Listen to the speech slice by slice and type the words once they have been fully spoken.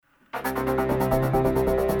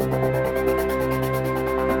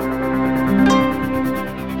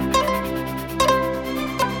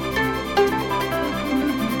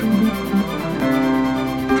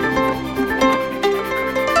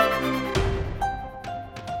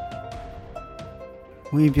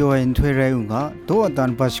วิบยน์ถวยไรอุงะตัวตั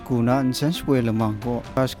นปัสกูนันเซนสเวลมังก็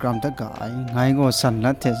ปัสกรัมตะกายไงก็สัน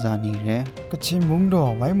ลัดเทซานีเรกชิมุงดอ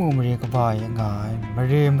ไว้มุมเรกบายงายม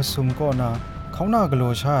เรมสุมก็นะเขาหน้ากลั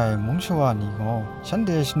วใช่มุงชวานีก็ฉันเด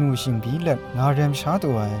ชนูชิงบีเล็ดงาเรมชาตั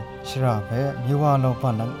วไอชราเพมีว่าเราป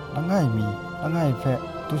นังละง่ายมีละง่ายเพ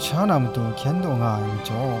ตุชานามตุเขียนตัวง่าย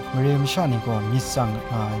จ่อมเรมชานีก็มิสัง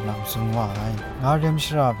ง่ายลำสุงว่าไองาเรมช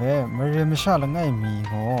ราเพมเรมชาละง่ายมี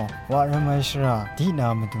ก็ว่าเรมชราดีนา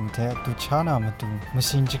มตุเทตุชานามตุม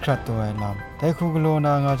สินจิกรัตตัวไอลำแต่คุกโลน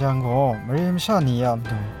างาจังก็มเรมชานียาม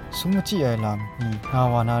ตุสุมจิไอลำนี่งา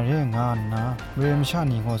วานาเรงานนะมเรมชา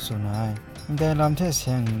นีก็สุนัยแต่ลำเทเ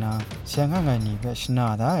สียงนะเสียงง่ายนี่เบชนา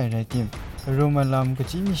ได้ไรติมโรมันลำก็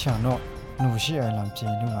จิมิชาโนหนูชีไอลำเจ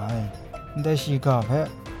ลูไอแต่ชีกาเพ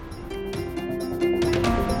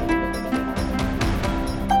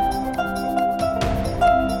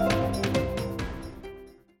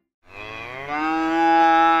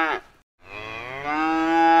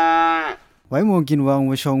ไว้โมกินวาง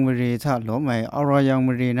วชงมรีถ้าหลอไม่อารยังม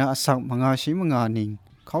รีนะสักมังอาชิมังอานิง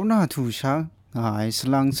เขาหน้าถูช้างง่ายส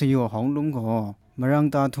ลังสยอของลุงก็มรัง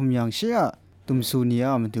ตาทุมยังเสียตุมสูนีย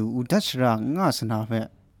ามดูอุดัชรางง่าสนาเว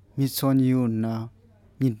มิซอนยูนะ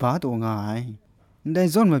มิดบาตัวง่ายได้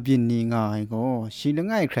จนมาบินนี่ง่ายก็ชีละ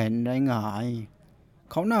ง่ายแขนได้ง่าย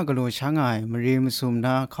เขาหน้ากะโลช้างง่ายมรีมสุมน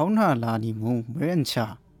าเขาหน้าลานิมุงเรนชา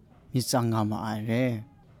มิจังงามาไอเร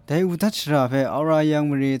แต่อุดัชราเวอารยัง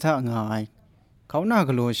มรีถ้าง่ายเขาหน้าก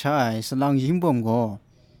ะโลใช้สลังยิ้มบ่มก็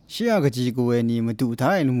เชียกะจีกูเอนี่มาดูท้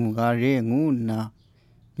ายลุงกาเรงูนะ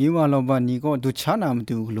มีว่าเราบันนี้ก็ดูชานามา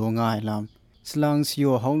ดูโลง่ายลำสลังสิโอ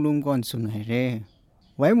ห้องลุงก่อนสุนัยเร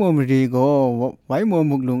ไว้โมมรีก็ไว้โม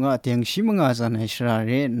มุกลุงอ่ะเตียงชิมงาสันให้ชราเ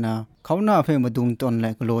รนะเขาหน้าเพ่มาดุงตนแหละ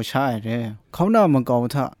กะโลใช้เรเขาหน้ามาเกา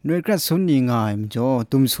ท่าหน่วยกระสุนนี่ง่ายมจ่อ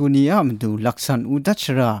ตุมสุนียามดูลักษณอุดัช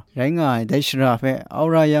ราไรง่ายได้ชราเพ่เอา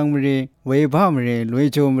รายังมรีเวบ้ามรีลวย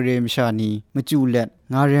โจมรีมชานีมาจูเล็ด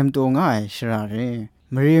งาเรมตัวง่ายชราเร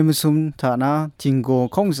มเรียมสุมฐานะจิงโก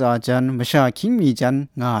คงสาจันมชาคิมีจัน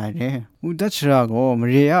ง่ายเรอุดัชราโกม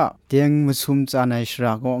เรียเตียงมสุมจานายชร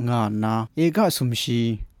าโกงานนาเอกะสุมชี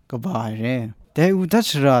กบายเรแต่อุดัช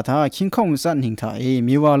ราถ้าคิงคงสันหิงทา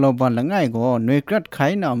มีว่าเราบันละง่ายก็หน่วยกรัดไข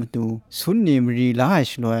นามตูสุนนิมรีลาให้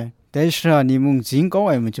ชลวยแต่ชรานิมุงจิงก็ไ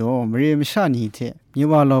อมจ่อมเรียมชานีเทมี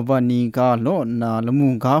ว่าเราบันนี้กาโลนาละมุ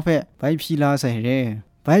งกาเฟไปพีลาใส่เร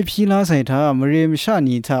ไปพีลาใส่ท่ามเรียมชา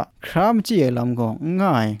นีท่าครามจีเอลำก็ง่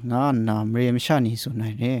ายงานนามเรียมชานีสุนั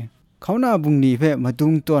ยเร่เขาหน้าบุงดีเพ่มาดุ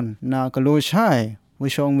งต้นนากะโลใช่วิ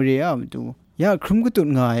ชองเรียมดูยาครุมกุตุ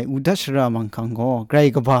ง่ายอุดัชรามังคังก็ไกร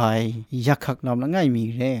กบายยักขักลำละง่ายมี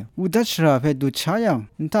เร่อุดัชราเพ่ดูชายัง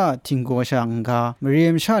ท่าทิงโกช่างกาเรีย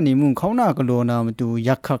มชานีมุงเขาหน้ากะโลนามดู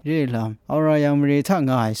ยักขักเร่ลำเอารายังเรียท่า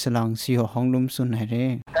ง่ายสลังสีห้องลุมสุนัยเร่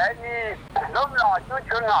ล้มหล่อชุด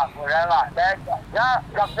ชุนหล่อผู้แรงอ่ะแต่ยา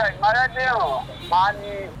กับใจมาได้เดียวมา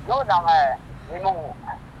นี่โน่นทางไงนี่มุง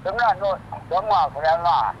สำหรับโน่นสำหรับผู้แรง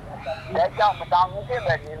อ่ะแต่เจ้ามาตามที่แบ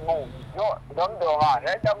บนี่มุงโน่นล้มตัวอ่ะแ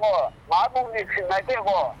ล้วจะก็มาบุงนี่ขึ้นมาเที่ยว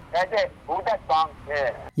ก็แต่เจ้าผู้จัดฟัง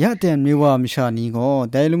ยะเตนมีว่ามชานีก็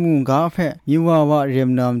ได้ลมุงกาเฟมีว่าเรียม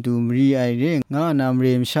นามดูมรีไอเรงานามเ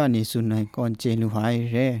รียมชานีสุนัยก่อนเจลูหาย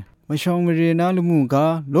เรมชองมเรนาลุมุงกา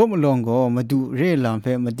โลมลองก็มาดูเรลำเฟ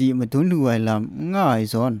มาดีมาดุนหัวลำง่าย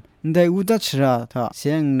ซอนได้อุดัชราท่าเสี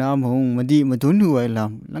ยงน้ำหงมาดีมาดุนหัวล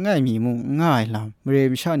ำละง่ายมีมุงง่ายลำมเร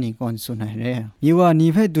มชานีก่อนสุนัยเรมีว่านี่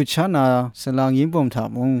เฟดุชานาสลางยิมปมถา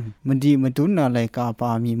มุงมาดีมาดุนนาไลกาปา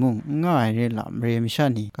มีมุงง่ายเรลำมเรมชา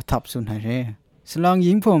นีกระทับสุนัยเรสลาง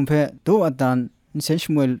ยิมปมเฟตัวอัตันเซช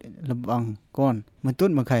มวยลบังก่อนมาตุ้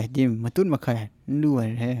นมาไข่ดิมมาตุ้นมาไข่ด้วย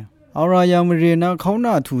เรเอารายังมเรนาเขาห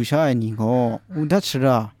น้าถูชายนี่ก็อุดัชร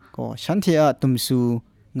าก็ฉันเทียตุมสู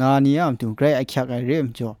งานียามตูไกรไอคักไอเรม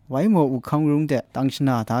จ่อไว้หมออุคังรุงเดตังชน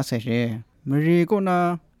าทาเสเรมเรก็นา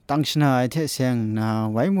ตังชนาไอเทเสียงนา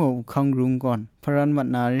ไว้หมออุคังรุงก่อนพรันมัด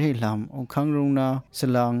นาเรลำอุคังรุงนาส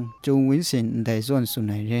ลังจงวินสินได้ส่วนสุ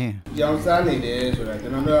นัยเรยาวซานี่เด้ဆိုတော့ကျွ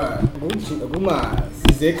န်တော်တို့အခုမှ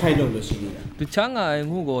စီစဲခိုင်းလို့လို့ရှိနေတာသူချမ်းငါ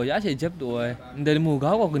ငူကိုရရှိချက်တော့တယ်မူ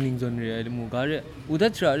ကားကကနင်းဇွန်ရဲမူကားရဲဥဒ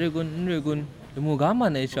တ်ချရဲကွန်းရဲကွန်းမူကားမ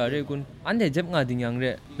နေချရဲကွန်းအန်တဲ့ဂျက်ငါတင်យ៉ាង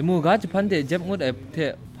ရဲမူကားချဖန်တဲ့ဂျက်ငုတ်အတဲ့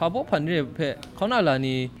ဖာဘောဖန်ရဲဖဲခေါနာလာ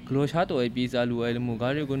နီဂလိုရှာတော့ပီဇာလူအဲမူ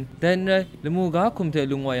ကားရဲကွန်းဒန်ရဲမူကားခုံတဲ့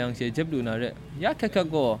လုံဝយ៉ាងရှေဂျက်လူနာရဲရခက်ခက်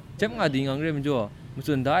ကိုဂျက်ငါတင်យ៉ាងရဲမကျော်မ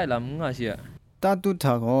စွန်ဒိုင်လာငါရှေ ตาตุถ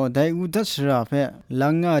าก็ได้อุดัชราเพ่ลั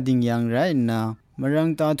งงาดิงยังไรนะมรัง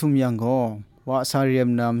ตาทุมยังก็ว่าสาเรียม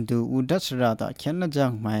นำดูอุดัชราตาเขียนละจั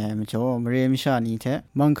งไม่มจ่อมเรมชานีเท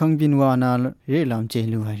มังคังบินวานาเรลามเจ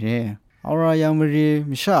ลูฮะเรเอารายังมเร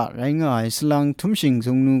มชาไรงายสลังทุมชิงจ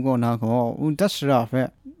งนูก็นาก็อุดัชราเพ่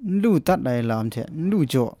ลู่ตัดไอลามเทลู่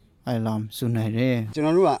จ่อไอลามสุนัยเรကျွန်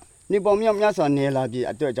တော်တို့ကနေပေါင်းမြောက်များစွာနေလာပြီး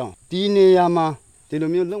အတွက်ကြောင့်ဒီနေရာမှာဒီလို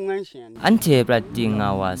မျိုးလုပ်ငန်းရှင်อันเทปรัตติงา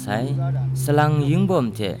วาไซสลังยิงบ่ม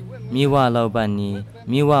เทมีว่าเราบันนี้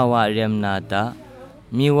มีว่าวะเรียมนาตา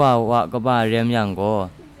มีว่าวะกบะเรียมยังก็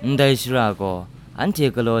อันใดชราก็อันเท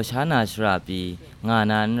กโลชานาชราปีงา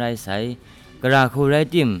นันไรไซกระคูไร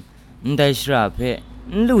ติมอันใดชราเพ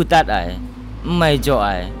ลู่ตัดไอไม่จ่อไอ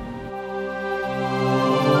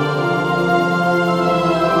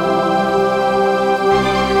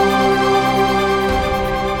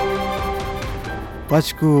ปัจ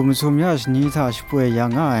จุบันสมัยนี้ถ้าช่วยยัง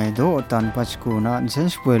ไงโดตันปัจจุบันนั้นฉัน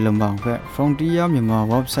ช่วยลำบากเพื่อฟรองที่ยามีมา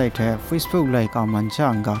เว็บไซต์และ Facebook ไลค์การมันช่า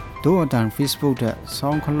งกันโดตัน Facebook และ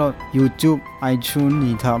SoundCloud YouTube iTunes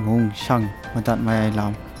นี่ถ้ามุ่งช่างมาตัดไม่ล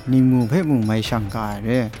ำนิ่งมูเพ่มุ่งไม่ช่างกันเล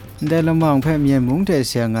ยแต่ลำบากเพ่มีมุ่งแต่เ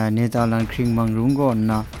สียงไงในตลาดคริงมังรุงก่อน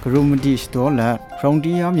นะกลุ่มที่สตัวและฟรอง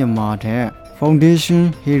ที่ยามีมาแท้ Foundation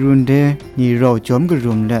ฮิรุนเดนี่เราจอมก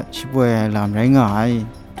ลุ่มและช่วยลำไรง่าย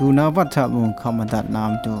ดูนาวัฒมุขมันตัดน้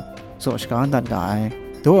ำตัวโสชการตัดได้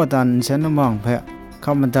ตัวตันเส้นมังเพะข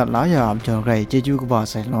มันตัดหลายอย่างจนไรเจจูกบา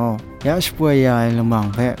ใส่ล้อยาช่วยยายละมัง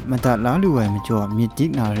เพะมันตัดหลายด้วยมันจ่อมีติก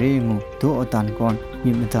นาเริงูตัวตันก่อนมี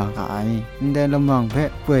มันตากายแต่ละมังเพะ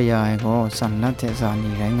ป่วยยายก็สั่นลัดเทศานี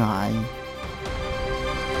ไรงาย